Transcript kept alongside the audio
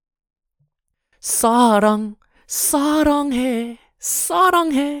사랑, 사랑해,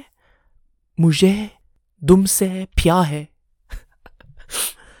 사랑해. 무제, 둠세, 피아해.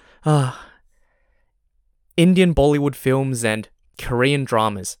 Indian Bollywood films and Korean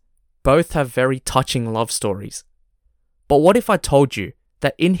dramas both have very touching love stories. But what if I told you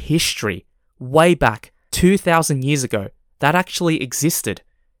that in history, way back 2,000 years ago, that actually existed?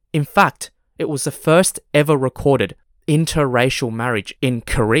 In fact, it was the first ever recorded interracial marriage in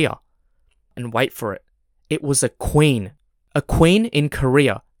Korea. And wait for it, it was a queen in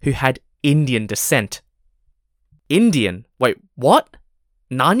Korea who had Indian descent. Indian? Wait, what?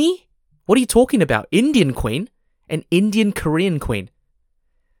 Nani? What are you talking about? Indian queen? An Indian Korean queen?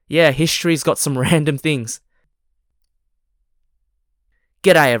 Yeah, history's got some random things.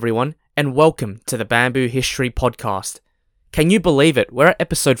 G'day everyone, and welcome to the Bamboo History Podcast. Can you believe it? We're at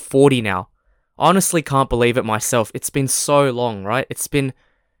episode 40 now. Honestly can't believe it myself. It's been so long, right? It's been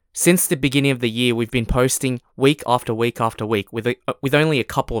since the beginning of the year. We've been posting week after week after week with only a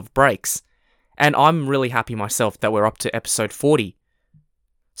couple of breaks. And I'm really happy myself that we're up to episode 40.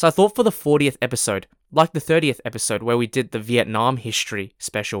 So I thought for the 40th episode, like the 30th episode where we did the Vietnam history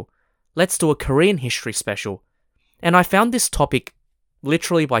special, let's do a Korean history special. And I found this topic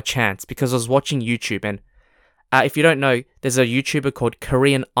literally by chance because I was watching YouTube, and if you don't know, there's a YouTuber called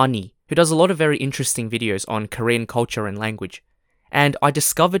Korean Ani who does a lot of very interesting videos on Korean culture and language. And I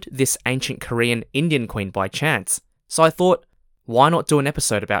discovered this ancient Korean Indian queen by chance. So I thought, why not do an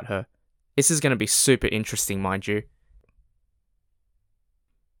episode about her? This is going to be super interesting, mind you.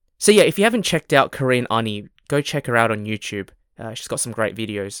 So yeah, if you haven't checked out Korean Ani, go check her out on YouTube. She's got some great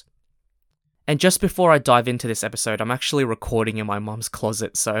videos. And just before I dive into this episode, I'm actually recording in my mum's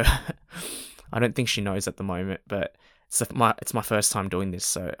closet, so I don't think she knows at the moment, but it's my first time doing this,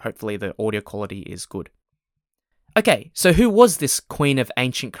 so hopefully the audio quality is good. Okay, so who was this queen of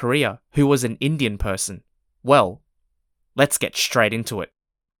ancient Korea who was an Indian person? Well, let's get straight into it.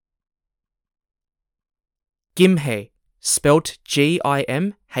 Gimhae, spelt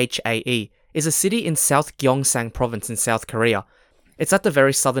Gimhae, is a city in South Gyeongsang province in South Korea. It's at the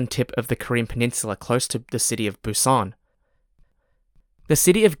very southern tip of the Korean peninsula, close to the city of Busan. The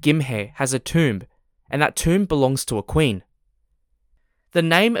city of Gimhae has a tomb, and that tomb belongs to a queen. The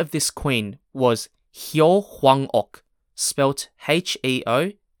name of this queen was Heo Hwang-ok, spelt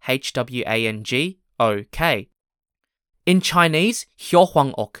Heohwangok. In Chinese, Heo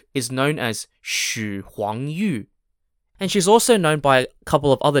Hwang-ok is known as Xu Huangyu, and she's also known by a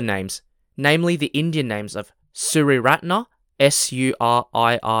couple of other names, namely the Indian names of Suriratna,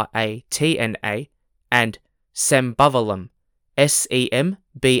 Suriratna, and Sembavalam, Sembavalam.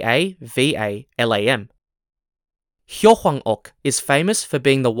 Heo Hwang-ok is famous for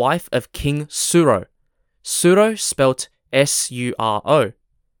being the wife of King Suro. Suro spelt Suro.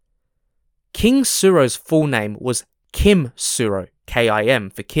 King Suro's full name was Kim Suro, Kim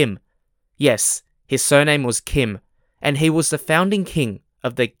for Kim. Yes, his surname was Kim, and he was the founding king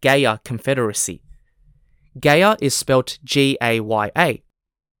of the Gaya Confederacy. Gaya is spelt Gaya.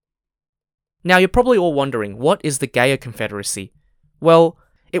 Now you're probably all wondering, what is the Gaya Confederacy? Well,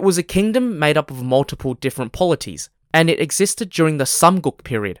 it was a kingdom made up of multiple different polities, and it existed during the Samguk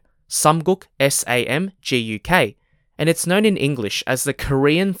period, Samguk, Samguk, and it's known in English as the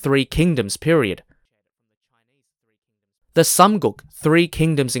Korean Three Kingdoms period. The Samguk Three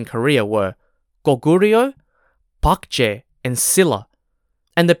Kingdoms in Korea were Goguryeo, Bakje, and Silla,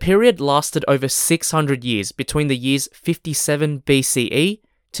 and the period lasted over 600 years between the years 57 BCE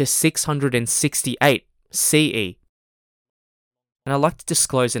to 668 CE. And I'd like to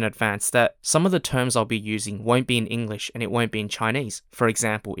disclose in advance that some of the terms I'll be using won't be in English and it won't be in Chinese, for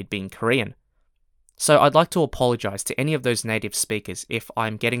example, it being Korean. So I'd like to apologize to any of those native speakers if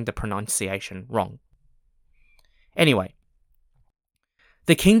I'm getting the pronunciation wrong. Anyway,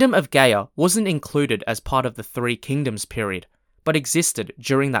 the Kingdom of Gaya wasn't included as part of the Three Kingdoms period, but existed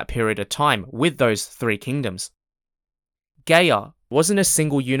during that period of time with those three kingdoms. Gaya wasn't a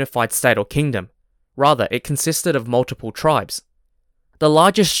single unified state or kingdom, rather it consisted of multiple tribes. The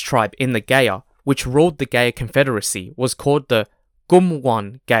largest tribe in the Gaya, which ruled the Gaya Confederacy, was called the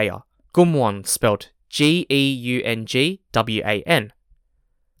Gumwon Gaya, Gumwon spelt Geungwan.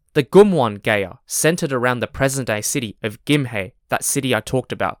 The Gumwon Gaya centered around the present-day city of Gimhae, that city I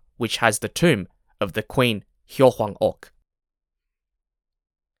talked about, which has the tomb of the Queen Heo Hwang-ok.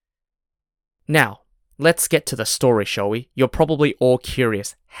 Now, let's get to the story, shall we? You're probably all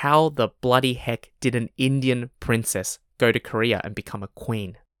curious, how the bloody heck did an Indian princess go to Korea and become a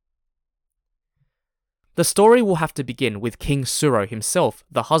queen? The story will have to begin with King Suro himself,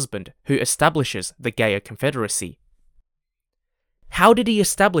 the husband, who establishes the Gaya Confederacy. How did he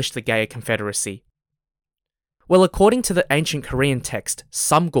establish the Gaya Confederacy? Well, according to the ancient Korean text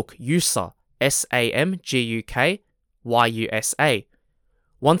Samguk Yusa, Samgukyusa,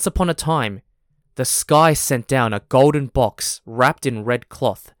 once upon a time, the sky sent down a golden box wrapped in red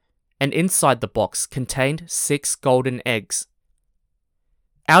cloth, and inside the box contained 6 golden eggs.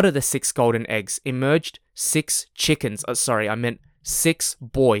 Out of the 6 golden eggs emerged 6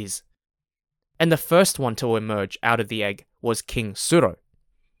 boys. And the first one to emerge out of the egg was King Suro.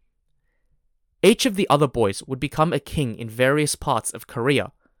 Each of the other boys would become a king in various parts of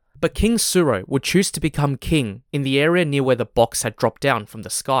Korea, but King Suro would choose to become king in the area near where the box had dropped down from the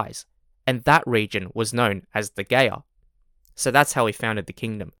skies, and that region was known as the Gaya. So that's how he founded the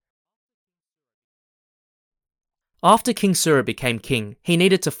kingdom. After King Suro became king, he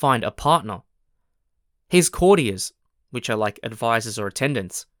needed to find a partner. His courtiers, which are like advisors or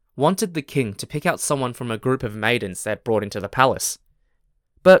attendants, wanted the king to pick out someone from a group of maidens that brought into the palace.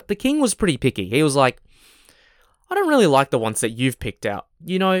 But the king was pretty picky. He was like, I don't really like the ones that you've picked out.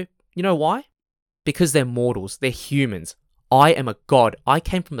 You know why? Because they're mortals, they're humans. I am a god. I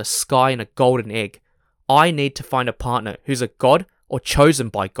came from the sky in a golden egg. I need to find a partner who's a god or chosen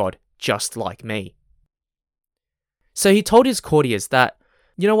by God, just like me. So he told his courtiers that,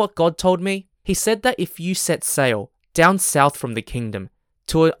 you know what God told me? He said that if you set sail down south from the kingdom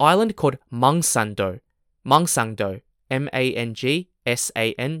to an island called Mangsando, Mangsando, Mangsando,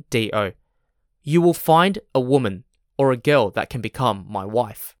 you will find a woman or a girl that can become my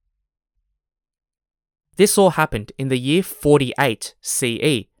wife. This all happened in the year 48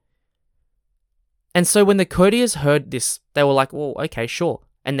 CE. And so when the courtiers heard this, they were like, well, okay, sure.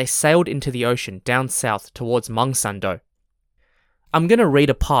 And they sailed into the ocean down south towards Mangsando. I'm going to read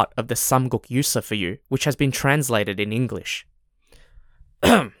a part of the Samguk Yusa for you, which has been translated in English.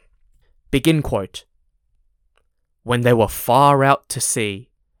 Begin quote. When they were far out to sea,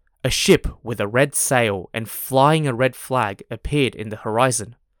 a ship with a red sail and flying a red flag appeared in the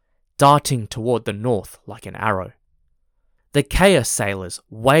horizon, darting toward the north like an arrow. The Kea sailors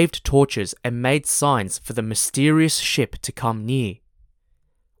waved torches and made signs for the mysterious ship to come near.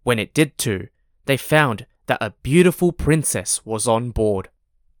 When it did too, they found that a beautiful princess was on board.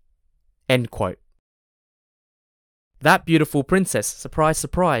 End quote. That beautiful princess, surprise,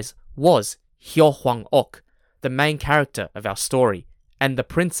 surprise, was Heo Hwang-ok, the main character of our story, and the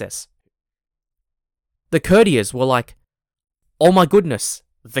princess. The courtiers were like, oh my goodness,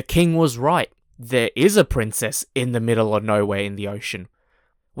 the king was right. There is a princess in the middle of nowhere in the ocean.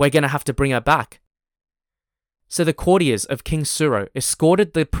 We're going to have to bring her back. So the courtiers of King Suro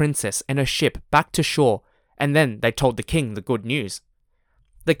escorted the princess and her ship back to shore, and then they told the king the good news.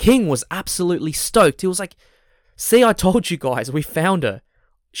 The king was absolutely stoked. He was like, see, I told you guys, we found her.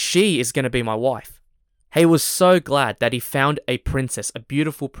 She is going to be my wife. He was so glad that he found a princess, a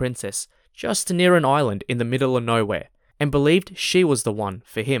beautiful princess, just near an island in the middle of nowhere, and believed she was the one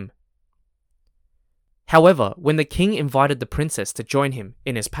for him. However, when the king invited the princess to join him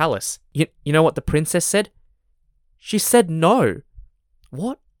in his palace, you know what the princess said? She said no.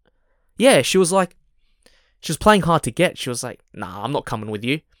 What? Yeah, she was playing hard to get. She was like, nah, I'm not coming with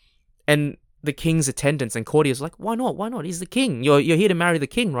you. And the king's attendants and courtiers were like, why not? Why not? He's the king. You're here to marry the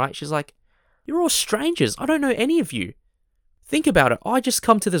king, right? She's like, you're all strangers. I don't know any of you. Think about it. I just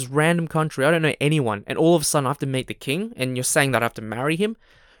come to this random country. I don't know anyone. And all of a sudden I have to meet the king and you're saying that I have to marry him?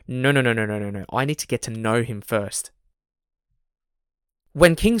 No. I need to get to know him first.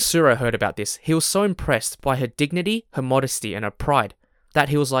 When King Suro heard about this, he was so impressed by her dignity, her modesty, and her pride that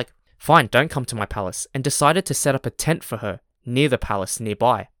he was like, fine, don't come to my palace, and decided to set up a tent for her near the palace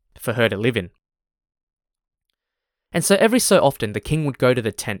nearby for her to live in. And so every so often the king would go to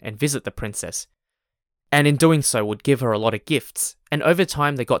the tent and visit the princess, and in doing so would give her a lot of gifts, and over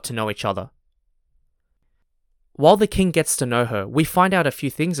time they got to know each other. While the king gets to know her, we find out a few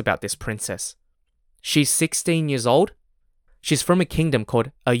things about this princess. She's 16 years old. She's from a kingdom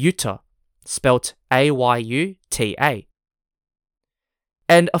called Ayuta, spelt Ayuta.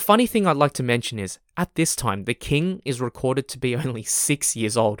 And a funny thing I'd like to mention is, at this time, the king is recorded to be only 6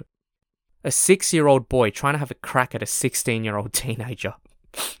 years old. A 6-year-old boy trying to have a crack at a 16-year-old teenager.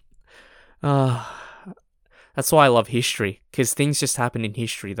 That's why I love history, because things just happen in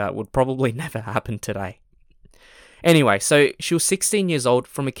history that would probably never happen today. Anyway, so she was 16 years old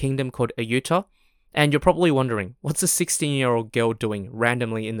from a kingdom called Ayuta, and you're probably wondering, what's a 16-year-old girl doing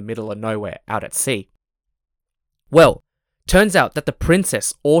randomly in the middle of nowhere out at sea? Well, turns out that the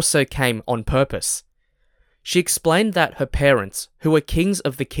princess also came on purpose. She explained that her parents, who were kings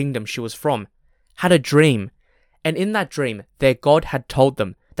of the kingdom she was from, had a dream, and in that dream, their god had told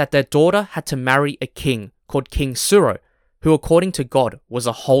them that their daughter had to marry a king called King Suro, who according to God was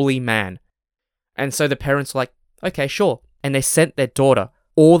a holy man. And so the parents were like, okay, sure. And they sent their daughter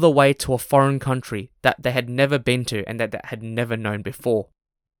all the way to a foreign country that they had never been to and that they had never known before.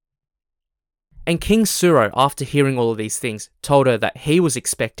 And King Suro, after hearing all of these things, told her that he was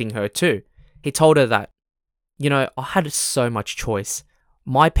expecting her too. He told her that, I had so much choice.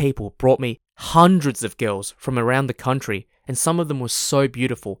 My people brought me hundreds of girls from around the country, and some of them were so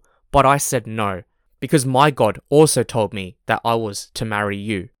beautiful, but I said no, because my God also told me that I was to marry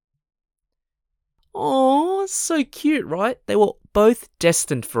you. Oh, so cute, right? They were both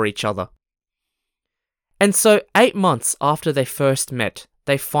destined for each other. And so 8 months after they first met,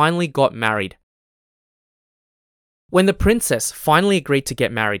 they finally got married. When the princess finally agreed to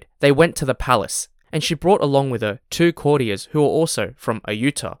get married, they went to the palace, and she brought along with her 2 courtiers who were also from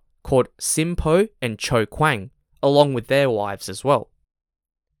Ayutthaya, called Simpo and Cho Kwang, along with their wives as well.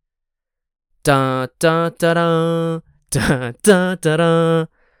 Da da da da, da da da da.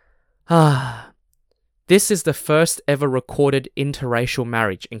 Ah. This is the first ever recorded interracial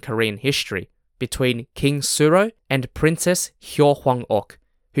marriage in Korean history between King Suro and Princess Heo Hwang-ok,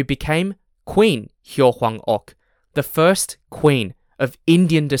 who became Queen Heo Hwang-ok, the first queen of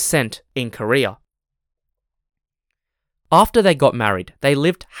Indian descent in Korea. After they got married, they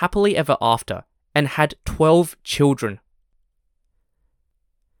lived happily ever after and had 12 children.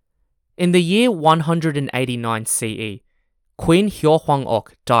 In the year 189 CE, Queen Heo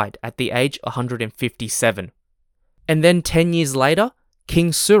Hwang-ok died at the age 157. And then 10 years later, King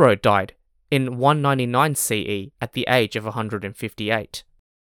Suro died in 199 CE at the age of 158.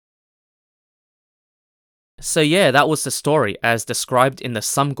 So yeah, that was the story as described in the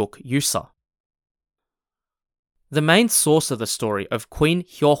Samguk Yusa. The main source of the story of Queen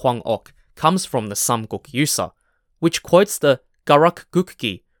Heo Hwang-ok comes from the Samguk Yusa, which quotes the Garak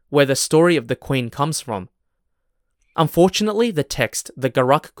Gukgi, where the story of the queen comes from. Unfortunately, the text, the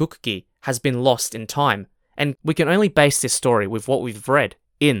Garak Gukgi, has been lost in time, and we can only base this story with what we've read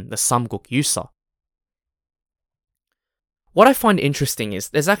in the Samguk Yusa. What I find interesting is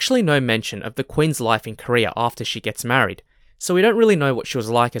there's actually no mention of the queen's life in Korea after she gets married, so we don't really know what she was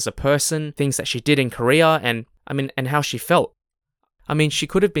like as a person, things that she did in Korea, and how she felt. She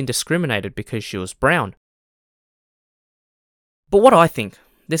could have been discriminated because she was brown. But what I think,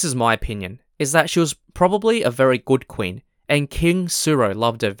 this is my opinion, is that she was probably a very good queen, and King Suro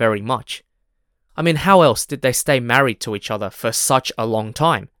loved her very much. How else did they stay married to each other for such a long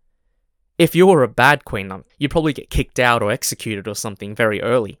time? If you were a bad queen, you'd probably get kicked out or executed or something very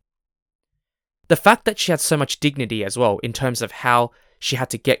early. The fact that she had so much dignity as well, in terms of how she had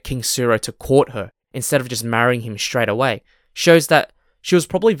to get King Suro to court her, instead of just marrying him straight away, shows that she was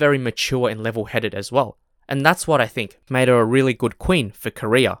probably very mature and level-headed as well. And that's what I think made her a really good queen for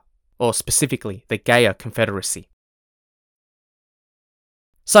Korea, or specifically the Gaya Confederacy.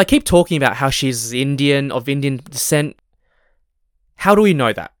 So I keep talking about how she's Indian, of Indian descent. How do we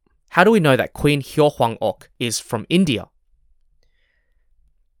know that? How do we know that Queen Heo Hwang-ok is from India?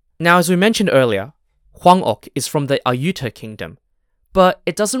 Now, as we mentioned earlier, Hwang-ok is from the Ayutthaya Kingdom, but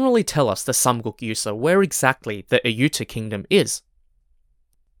it doesn't really tell us, the Samguk Yusa, where exactly the Ayutthaya Kingdom is.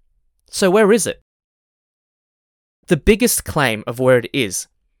 So where is it? The biggest claim of where it is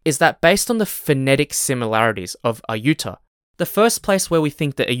that based on the phonetic similarities of Ayutthaya, the first place where we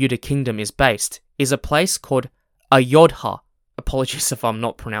think the Ayutthaya Kingdom is based is a place called Ayodhya. Apologies if I'm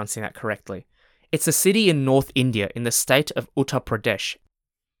not pronouncing that correctly. It's a city in North India in the state of Uttar Pradesh.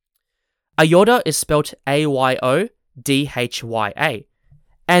 Ayodhya is spelled Ayodhya,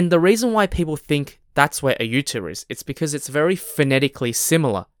 and the reason why people think that's where Ayutthaya is, it's because it's very phonetically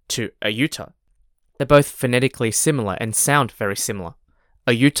similar to Ayutthaya. They're both phonetically similar and sound very similar.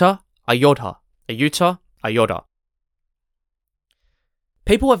 Ayutthaya, Ayodhya. Ayutthaya, Ayodhya.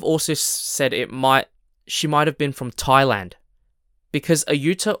 People have also said she might have been from Thailand, because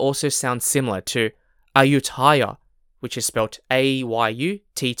Ayutthaya also sounds similar to Ayutthaya, which is spelled Ayutthaya.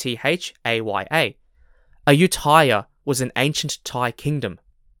 Ayutthaya was an ancient Thai kingdom.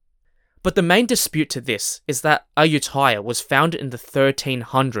 But the main dispute to this is that Ayutthaya was founded in the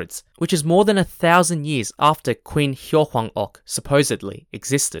 1300s, which is more than 1,000 years after Queen Heo Hwang-ok supposedly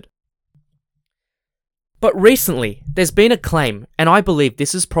existed. But recently, there's been a claim, and I believe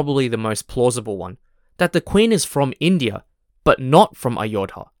this is probably the most plausible one, that the queen is from India, but not from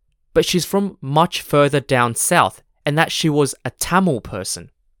Ayodhya, but she's from much further down south, and that she was a Tamil person.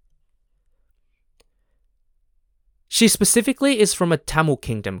 She specifically is from a Tamil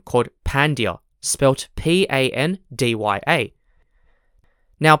kingdom called Pandya, spelt Pandya.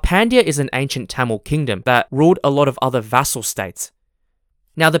 Now, Pandya is an ancient Tamil kingdom that ruled a lot of other vassal states.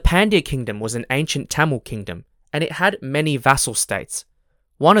 Now, the Pandya kingdom was an ancient Tamil kingdom, and it had many vassal states.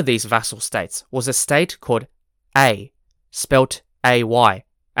 One of these vassal states was a state called A, spelt A-Y,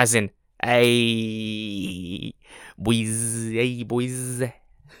 as in A, boys,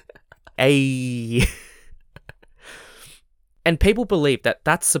 A. And people believe that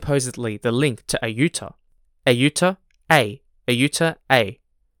that's supposedly the link to Ayutthaya. Ayutthaya, A. Ayutthaya, A.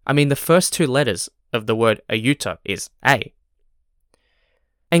 I mean, the first two letters of the word Ayutthaya is A.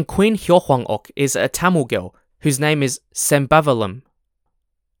 And Queen Heo Hwang-ok is a Tamil girl whose name is Sembavalam.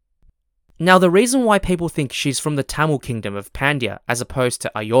 Now, the reason why people think she's from the Tamil kingdom of Pandya as opposed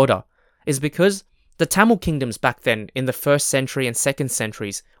to Ayodhya is because the Tamil kingdoms back then in the 1st century and 2nd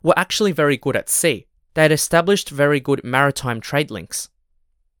centuries were actually very good at sea. They had established very good maritime trade links.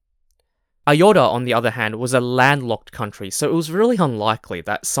 Ayodhya, on the other hand, was a landlocked country, so it was really unlikely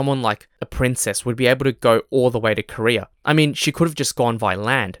that someone like a princess would be able to go all the way to Korea. I mean, she could have just gone by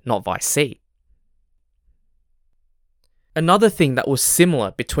land, not by sea. Another thing that was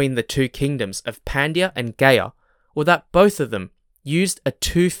similar between the two kingdoms of Pandya and Gaya was that both of them used a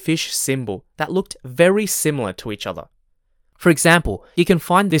two-fish symbol that looked very similar to each other. For example, you can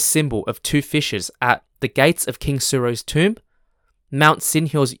find this symbol of two fishes at the gates of King Suro's tomb, Mount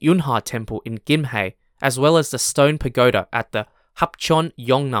Sinhyo's Yunha temple in Gimhae, as well as the stone pagoda at the Hapcheon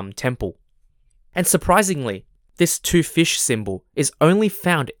Yongnam temple. And surprisingly, this two-fish symbol is only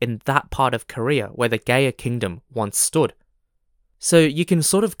found in that part of Korea where the Gaya kingdom once stood. So you can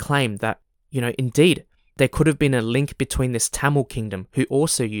sort of claim that, indeed, there could have been a link between this Tamil kingdom, who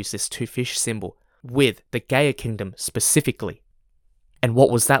also used this two-fish symbol, with the Gaya kingdom specifically. And what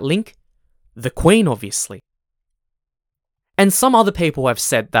was that link? The Queen, obviously. And some other people have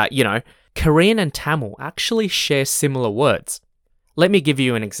said that, Korean and Tamil actually share similar words. Let me give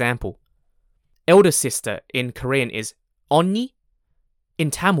you an example. Elder sister in Korean is 언니.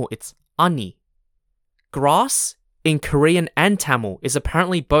 In Tamil, it's ani. Grass in Korean and Tamil is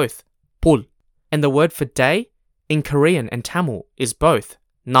apparently both 볼. And the word for day in Korean and Tamil is both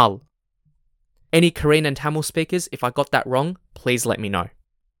날. Any Korean and Tamil speakers, if I got that wrong, please let me know.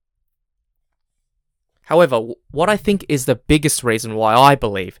 However, what I think is the biggest reason why I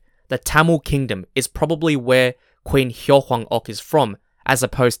believe the Tamil kingdom is probably where Queen Heo Hwang-ok is from, as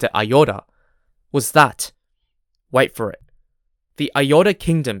opposed to Ayodhya, was that, wait for it, the Ayodhya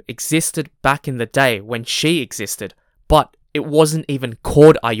kingdom existed back in the day when she existed, but it wasn't even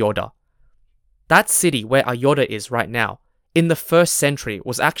called Ayodhya. That city where Ayodhya is right now, in the 1st century,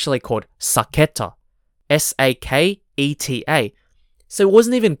 was actually called Saketa, Saketa, so it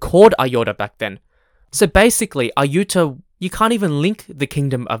wasn't even called Ayodhya back then. So basically, Ayutthaya, you can't even link the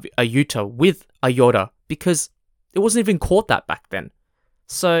kingdom of Ayutthaya with Ayodhya because it wasn't even called that back then.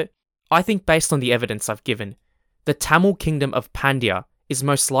 So I think based on the evidence I've given, the Tamil kingdom of Pandya is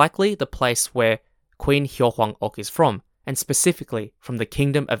most likely the place where Queen Heo Hwang-ok is from, and specifically from the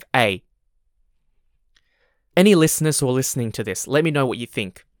kingdom of A. Any listeners who are listening to this, let me know what you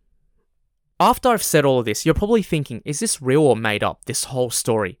think. After I've said all of this, you're probably thinking, is this real or made up, this whole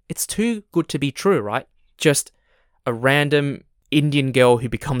story? It's too good to be true, right? Just a random Indian girl who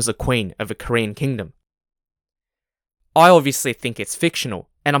becomes a queen of a Korean kingdom. I obviously think it's fictional,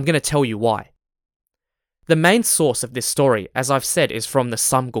 and I'm going to tell you why. The main source of this story, as I've said, is from the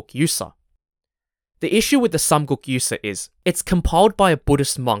Samguk Yusa. The issue with the Samguk Yusa is, it's compiled by a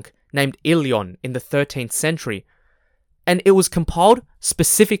Buddhist monk named Ilyon in the 13th century, and it was compiled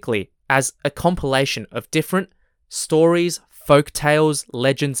specifically as a compilation of different stories, folk tales,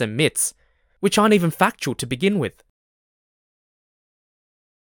 legends, and myths, which aren't even factual to begin with.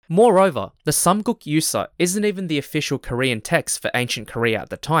 Moreover, the Samguk Yusa isn't even the official Korean text for ancient Korea at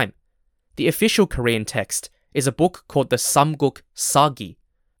the time. The official Korean text is a book called the Samguk Sagi,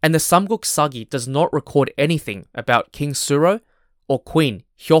 and the Samguk Sagi does not record anything about King Suro or Queen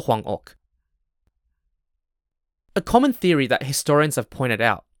Heo Hwang-ok. A common theory that historians have pointed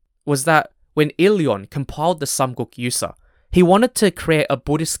out was that when Ilyon compiled the Samguk Yusa, he wanted to create a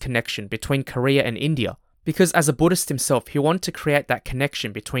Buddhist connection between Korea and India, because as a Buddhist himself, he wanted to create that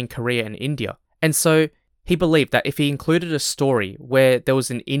connection between Korea and India. And so he believed that if he included a story where there was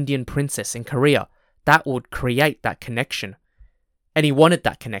an Indian princess in Korea, that would create that connection. And he wanted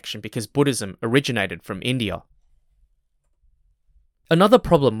that connection because Buddhism originated from India. Another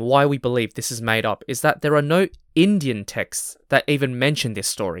problem why we believe this is made up is that there are no Indian texts that even mention this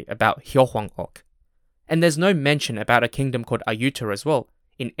story about Heo Hwang-ok. And there's no mention about a kingdom called Ayutthaya as well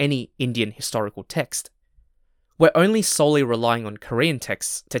in any Indian historical text. We're only solely relying on Korean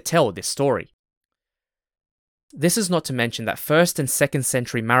texts to tell this story. This is not to mention that 1st and 2nd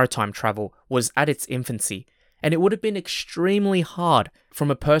century maritime travel was at its infancy, and it would have been extremely hard from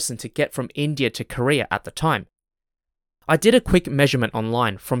a person to get from India to Korea at the time. I did a quick measurement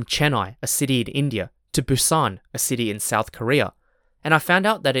online from Chennai, a city in India, to Busan, a city in South Korea, and I found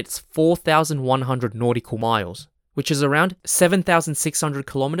out that it's 4,100 nautical miles, which is around 7,600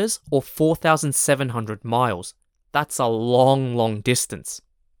 kilometers or 4,700 miles. That's a long distance.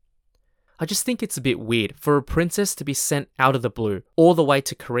 I just think it's a bit weird for a princess to be sent out of the blue all the way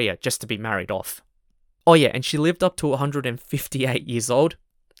to Korea just to be married off. Oh yeah, and she lived up to 158 years old.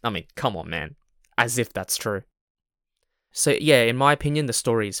 I mean, come on, man. As if that's true. So yeah, in my opinion, the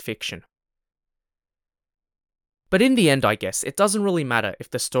story is fiction. But in the end, I guess, it doesn't really matter if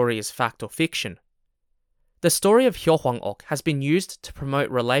the story is fact or fiction. The story of Heo Hwang-ok has been used to promote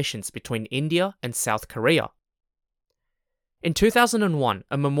relations between India and South Korea. In 2001,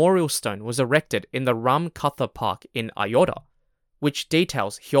 a memorial stone was erected in the Ram Katha Park in Ayodhya, which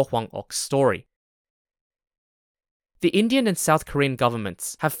details Heo Hwang-ok's story. The Indian and South Korean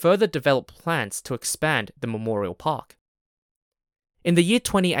governments have further developed plans to expand the memorial park. In the year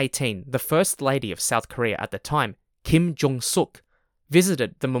 2018, the First Lady of South Korea at the time, Kim Jong-suk,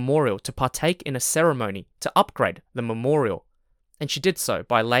 visited the memorial to partake in a ceremony to upgrade the memorial, and she did so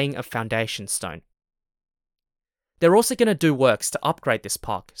by laying a foundation stone. They're also going to do works to upgrade this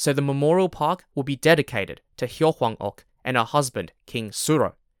park, so the memorial park will be dedicated to Heo Hwang-ok and her husband, King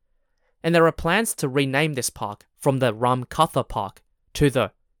Suro. And there are plans to rename this park from the Ram Katha Park to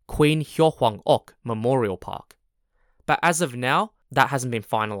the Queen Heo Hwang-ok Memorial Park. But as of now, that hasn't been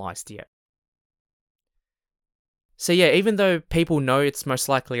finalized yet. So yeah, even though people know it's most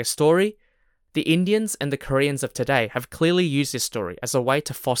likely a story, the Indians and the Koreans of today have clearly used this story as a way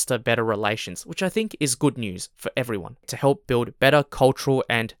to foster better relations, which I think is good news for everyone, to help build better cultural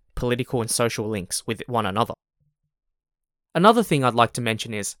and political and social links with one another. Another thing I'd like to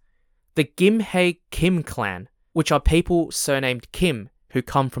mention is the Gimhae Kim clan, which are people surnamed Kim who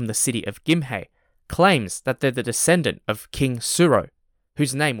come from the city of Gimhae, claims that they're the descendant of King Suro,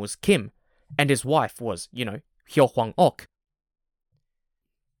 whose name was Kim, and his wife was, Heo Hwang-ok.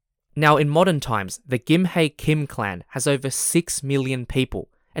 Now, in modern times, the Gimhae Kim clan has over 6 million people,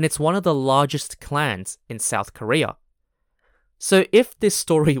 and it's one of the largest clans in South Korea. So if this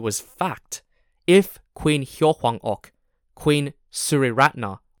story was fact, if Queen Heo Hwang-ok, Queen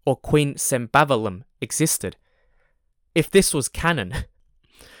Suriratna, or Queen Sembavalam existed, if this was canon,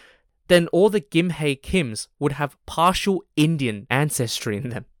 then all the Gimhae Kims would have partial Indian ancestry in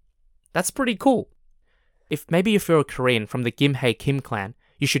them. That's pretty cool. If you're a Korean from the Gimhae Kim clan,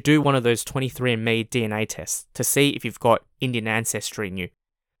 you should do one of those 23andMe DNA tests to see if you've got Indian ancestry in you.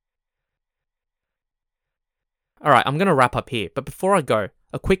 Alright, I'm going to wrap up here, but before I go,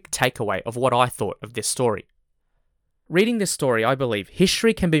 a quick takeaway of what I thought of this story. Reading this story, I believe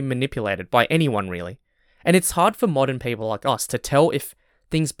history can be manipulated by anyone really, and it's hard for modern people like us to tell if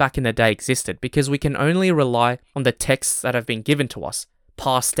things back in the day existed because we can only rely on the texts that have been given to us,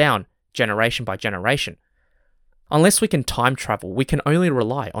 passed down generation by generation. Unless we can time travel, we can only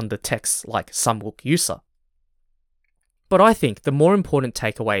rely on the texts like Samguk Yusa. But I think the more important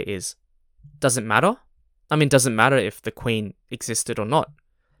takeaway is, does it matter? Does it matter if the Queen existed or not?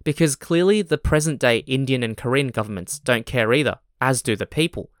 Because clearly the present-day Indian and Korean governments don't care either, as do the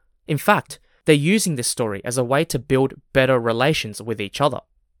people. In fact, they're using this story as a way to build better relations with each other.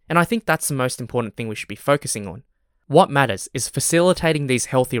 And I think that's the most important thing we should be focusing on. What matters is facilitating these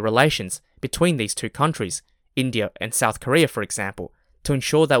healthy relations between these two countries, India and South Korea for example, to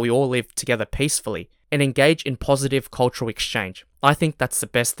ensure that we all live together peacefully and engage in positive cultural exchange. I think that's the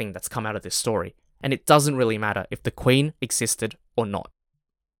best thing that's come out of this story, and it doesn't really matter if the Queen existed or not.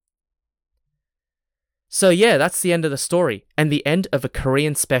 So yeah, that's the end of the story, and the end of a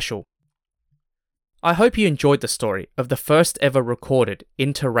Korean special. I hope you enjoyed the story of the first ever recorded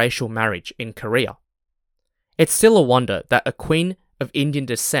interracial marriage in Korea. It's still a wonder that a queen of Indian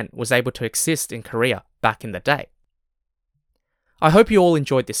descent was able to exist in Korea back in the day. I hope you all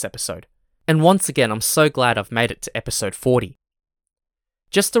enjoyed this episode, and once again I'm so glad I've made it to episode 40.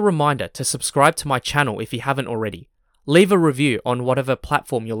 Just a reminder to subscribe to my channel if you haven't already, leave a review on whatever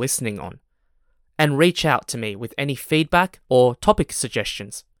platform you're listening on, and reach out to me with any feedback or topic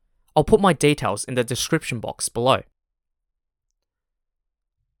suggestions. I'll put my details in the description box below.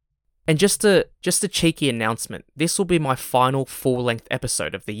 And just a cheeky announcement, this will be my final full-length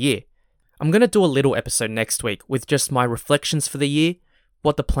episode of the year. I'm going to do a little episode next week with just my reflections for the year,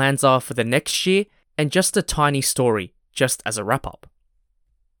 what the plans are for the next year, and just a tiny story, just as a wrap-up.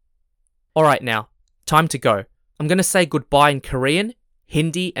 Alright now, time to go. I'm going to say goodbye in Korean,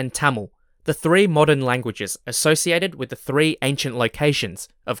 Hindi, and Tamil, the 3 modern languages associated with the 3 ancient locations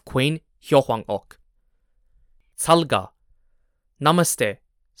of Queen Heo Hwang-ok. Salga, Namaste,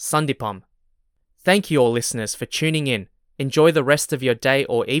 Sandipam. Thank you all listeners for tuning in Enjoy the rest of your day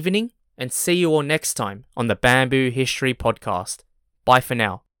or evening, and see you all next time on the Bamboo History Podcast. Bye for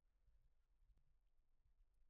now.